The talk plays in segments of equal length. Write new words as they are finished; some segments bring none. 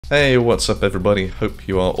Hey, what's up everybody? Hope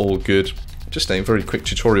you are all good. Just a very quick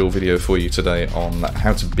tutorial video for you today on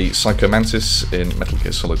how to beat Psycho Mantis in Metal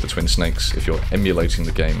Gear Solid the Twin Snakes if you're emulating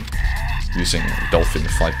the game using Dolphin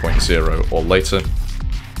 5.0 or later.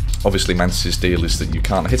 Obviously Mantis' deal is that you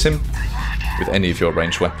can't hit him with any of your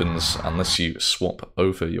ranged weapons unless you swap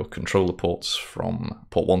over your controller ports from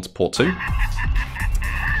port 1 to port 2,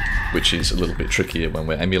 which is a little bit trickier when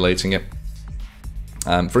we're emulating it.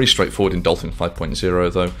 Very straightforward in Dolphin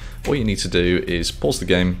 5.0 though. All you need to do is pause the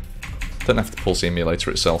game, don't have to pause the emulator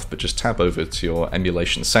itself, but just tab over to your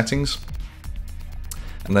emulation settings,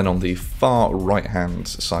 and then on the far right hand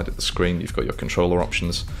side of the screen you've got your controller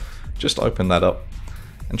options. Just open that up,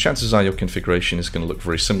 and chances are your configuration is going to look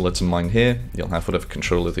very similar to mine here. You'll have whatever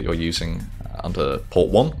controller that you're using under port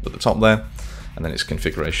 1 at the top there, and then its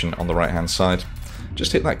configuration on the right hand side.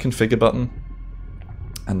 Just hit that configure button,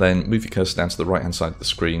 and then move your cursor down to the right hand side of the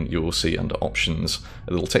screen. You will see under options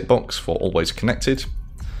a little tick box for always connected.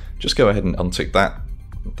 Just go ahead and untick that.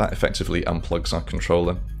 That effectively unplugs our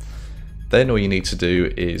controller. Then all you need to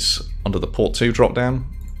do is, under the port 2 drop down,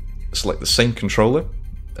 select the same controller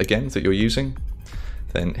again that you're using,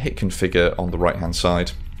 then hit configure on the right hand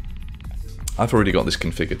side. I've already got this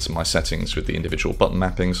configured to my settings with the individual button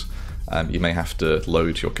mappings. You may have to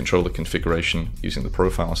load your controller configuration using the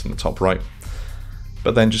profiles in the top right.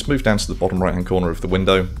 But then just move down to the bottom right hand corner of the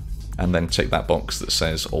window and then tick that box that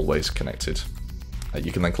says always connected.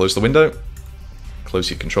 You can then close the window, close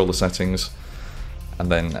your controller settings,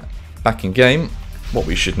 and then back in game, what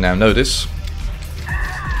we should now notice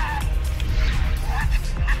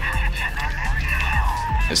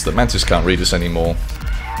is that Mantis can't read us anymore,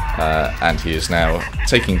 and he is now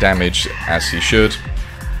taking damage as he should.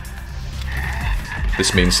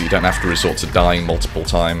 This means that you don't have to resort to dying multiple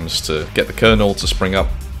times to get the kernel to spring up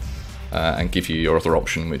and give you your other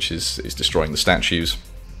option, which is destroying the statues.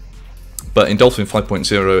 But in Dolphin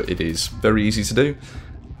 5.0 it is very easy to do.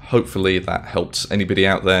 Hopefully that helped anybody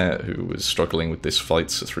out there who was struggling with this fight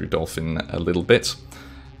through Dolphin a little bit.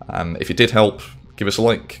 If it did help, give us a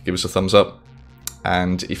like, give us a thumbs up.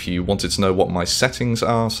 And if you wanted to know what my settings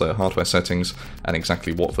are, so hardware settings, and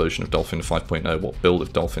exactly what version of Dolphin 5.0, what build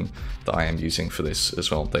of Dolphin that I am using for this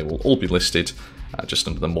as well, they will all be listed just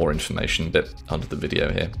under the more information bit under the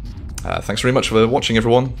video here. Thanks very much for watching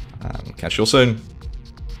everyone, catch you all soon.